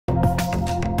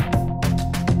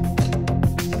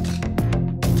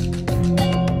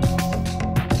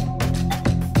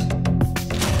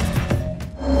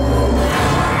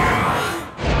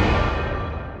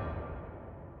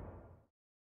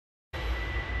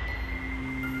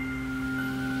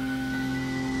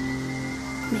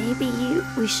Maybe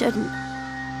we shouldn't.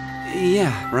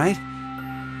 Yeah, right?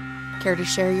 Care to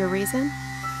share your reason?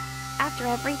 After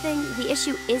everything, the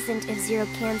issue isn't if Zero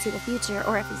can see the future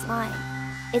or if he's lying.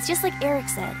 It's just like Eric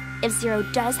said, if Zero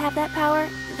does have that power,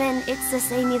 then it's the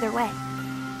same either way.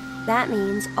 That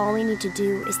means all we need to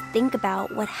do is think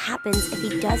about what happens if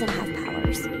he doesn't have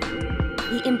powers.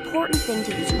 The important thing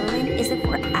to determine is if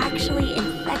we're actually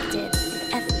infected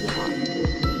with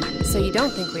FPR. So you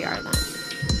don't think we are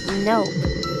then? No.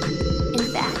 In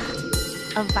fact,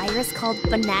 a virus called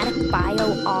Fanatic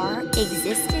Bio R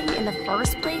existing in the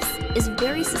first place is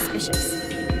very suspicious.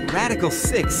 Radical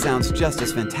 6 sounds just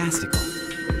as fantastical.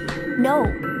 No.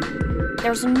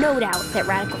 There's no doubt that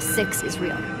Radical 6 is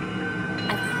real.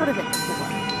 I've heard of it before.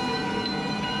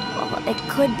 Well, it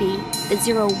could be that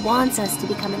Zero wants us to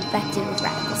become infected with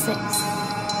Radical 6.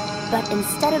 But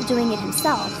instead of doing it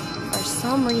himself, for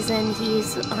some reason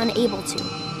he's unable to.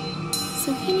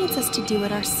 So he needs us to do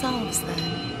it ourselves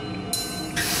then.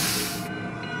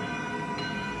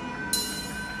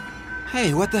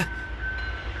 Hey, what the?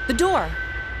 The door!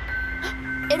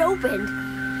 It opened!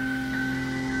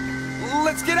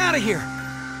 Let's get out of here!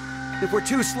 If we're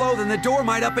too slow, then the door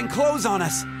might up and close on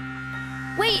us.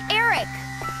 Wait, Eric!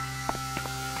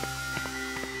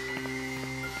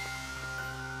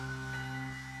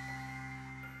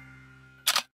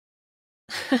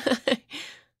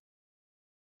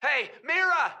 Hey,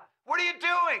 Mira! What are you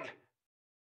doing?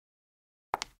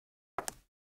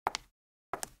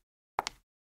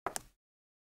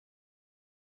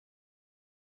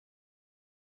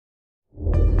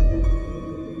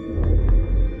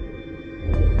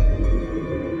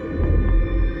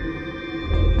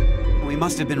 We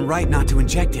must have been right not to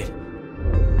inject it.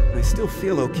 I still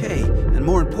feel okay, and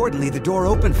more importantly, the door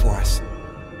opened for us.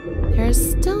 There's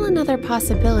still another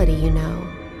possibility, you know.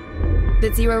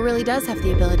 That Zero really does have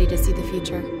the ability to see the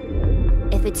future.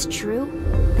 If it's true,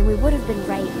 then we would have been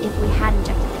right if we had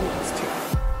injected Phoenix too.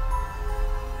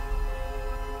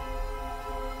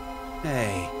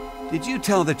 Hey, did you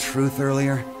tell the truth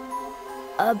earlier?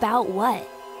 About what?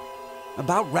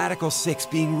 About Radical 6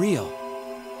 being real.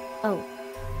 Oh,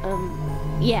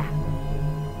 yeah.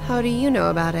 How do you know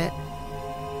about it?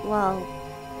 Well,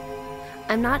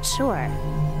 I'm not sure.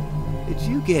 Did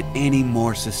you get any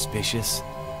more suspicious?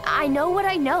 I know what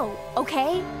I know,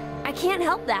 okay? I can't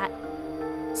help that.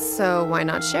 So why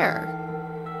not share?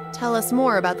 Tell us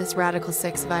more about this Radical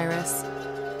 6 virus.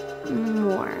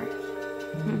 More.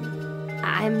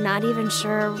 I'm not even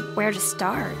sure where to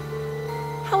start.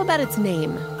 How about its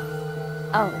name?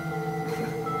 Oh,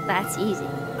 that's easy.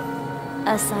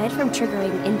 Aside from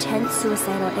triggering intense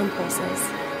suicidal impulses,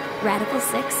 Radical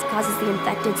 6 causes the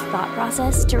infected's thought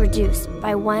process to reduce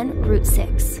by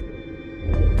 1√6.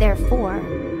 Therefore,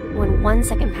 when 1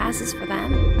 second passes for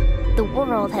them, the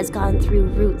world has gone through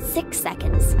 √6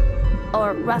 seconds,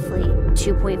 or roughly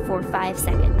 2.45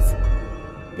 seconds.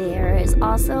 There is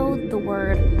also the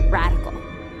word radical.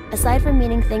 Aside from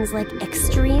meaning things like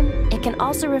extreme, it can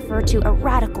also refer to a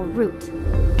radical root.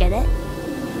 Get it?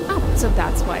 Oh, so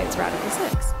that's why it's Radical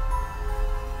 6.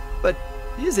 But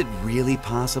is it really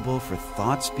possible for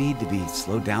thought speed to be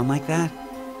slowed down like that?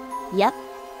 Yep.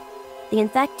 The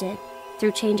infected,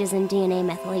 through changes in DNA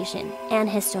methylation and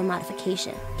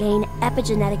histomodification, gain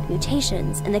epigenetic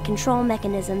mutations in the control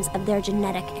mechanisms of their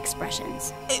genetic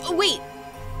expressions. Wait!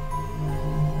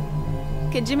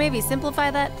 Could you maybe simplify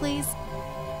that, please?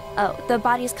 Oh, the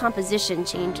body's composition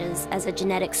changes as a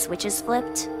genetic switch is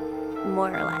flipped,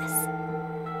 more or less.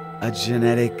 A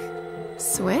genetic...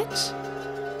 Switch?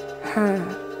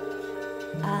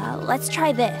 Let's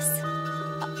try this.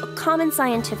 A common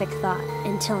scientific thought,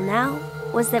 until now,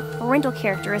 was that parental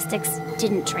characteristics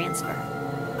didn't transfer.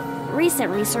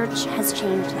 Recent research has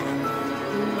changed that.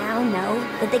 We now know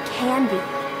that they can be,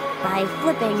 by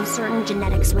flipping certain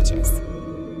genetic switches.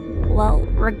 Well,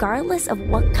 regardless of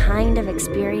what kind of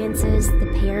experiences the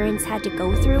parents had to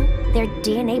go through, their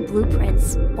DNA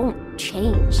blueprints won't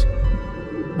change.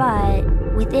 But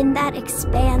within that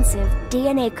expansive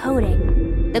DNA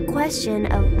coding, the question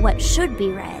of what should be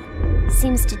read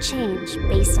seems to change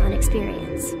based on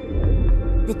experience.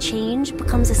 The change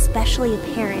becomes especially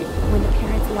apparent when the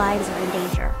parents' lives are in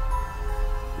danger.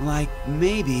 Like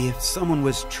maybe if someone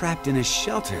was trapped in a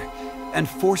shelter and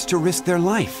forced to risk their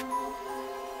life.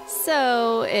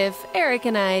 So, if Eric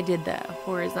and I did the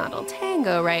horizontal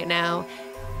tango right now,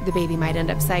 the baby might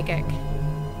end up psychic.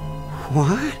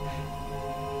 What?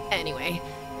 Anyway,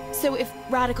 so if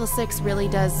Radical 6 really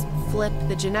does flip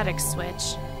the genetic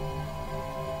switch...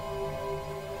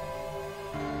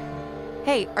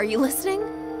 Hey, are you listening?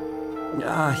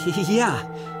 Yeah.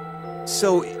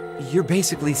 So, You're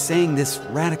basically saying this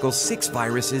Radical 6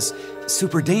 virus is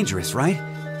super dangerous, right?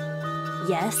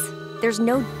 Yes, there's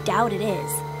no doubt it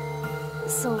is.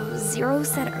 So, Zero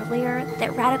said earlier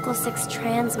that Radical 6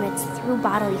 transmits through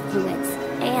bodily fluids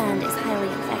and is highly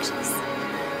infectious.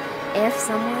 If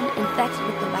someone infected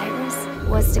with the virus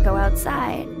was to go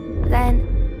outside, then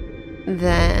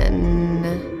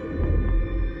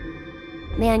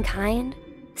mankind,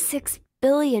 6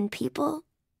 billion people,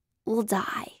 will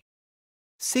die.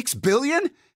 6 billion?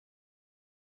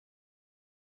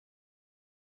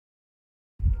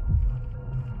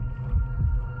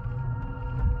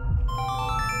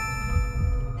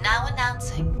 Now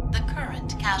announcing the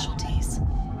current casualties.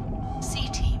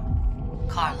 C-Team,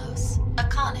 Carlos,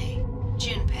 Akane,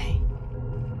 Junpei.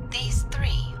 These 3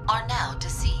 are now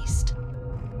deceased.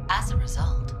 As a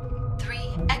result, 3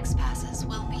 X-Passes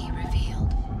will be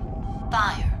revealed.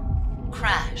 Fire,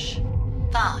 Crash,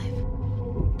 5.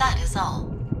 That is all.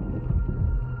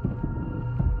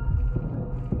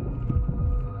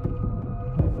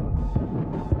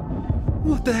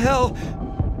 What the hell?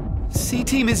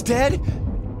 C-Team is dead?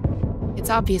 It's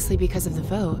obviously because of the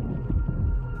vote.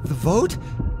 The vote?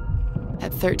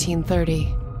 At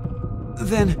 13:30.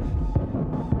 Then...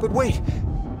 But wait,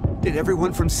 did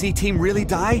everyone from C-Team really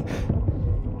die?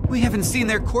 We haven't seen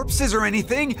their corpses or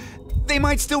anything. They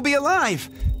might still be alive.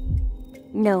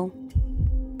 No,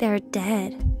 they're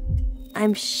dead.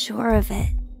 I'm sure of it.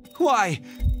 Why?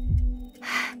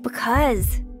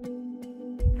 Because...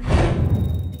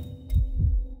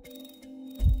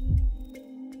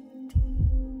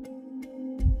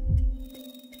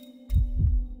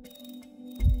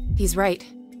 He's right.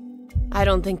 I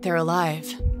don't think they're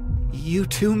alive. You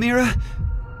too, Mira?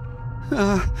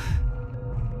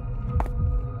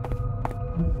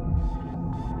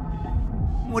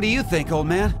 What do you think, old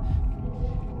man?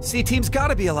 C-Team's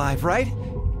gotta be alive, right?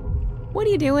 What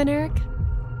are you doing, Eric?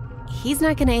 He's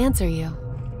not gonna answer you.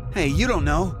 Hey, you don't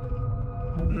know.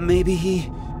 Maybe he...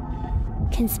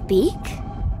 can speak?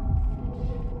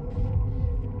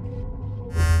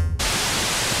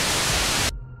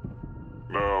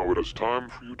 Now it is time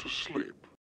for you to sleep.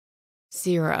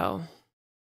 Zero.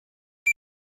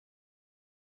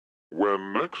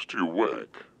 When next you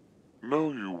wake,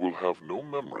 know you will have no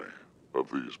memory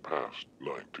of these past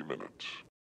 90 minutes.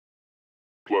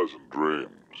 Pleasant dreams.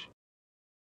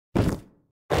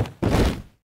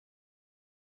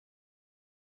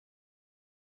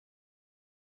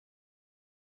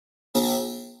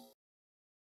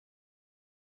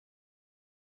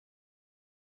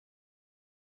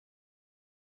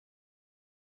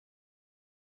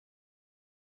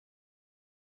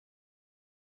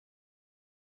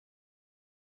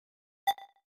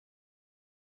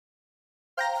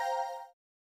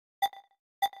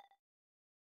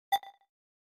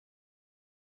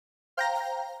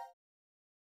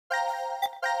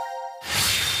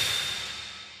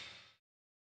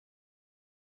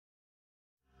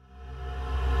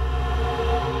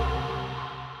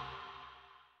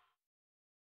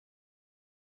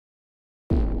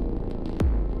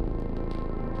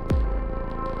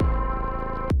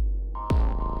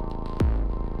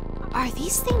 Are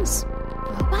these things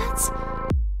robots?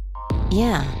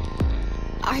 Yeah,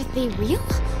 Are they real?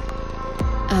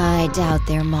 I doubt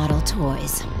they're model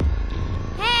toys.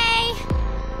 Hey!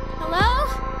 Hello?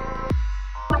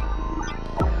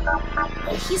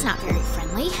 He's not very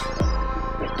friendly.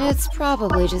 It's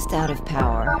probably just out of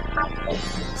power.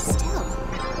 Still,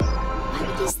 why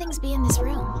would these things be in this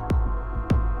room?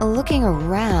 Looking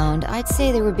around, I'd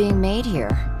say they were being made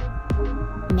here.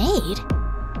 Made?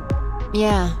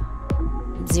 Yeah.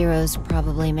 Zero's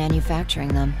probably manufacturing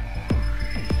them.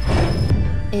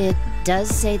 It does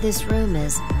say this room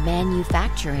is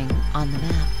manufacturing on the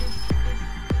map.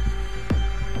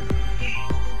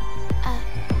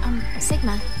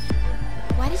 Sigma,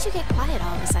 why did you get quiet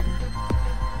all of a sudden?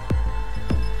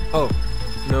 Oh,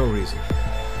 no reason.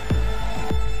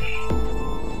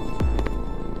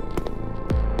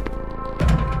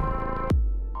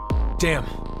 Damn.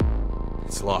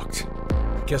 It's locked.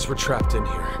 Guess we're trapped in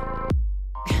here.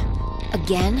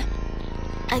 Again?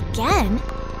 Again?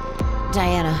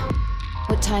 Diana,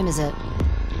 what time is it?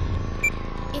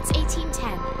 It's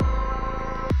 1810.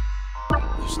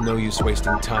 There's no use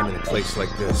wasting time in a place like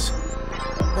this.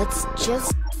 Let's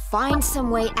just find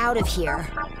some way out of here.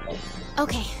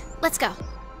 Okay, let's go.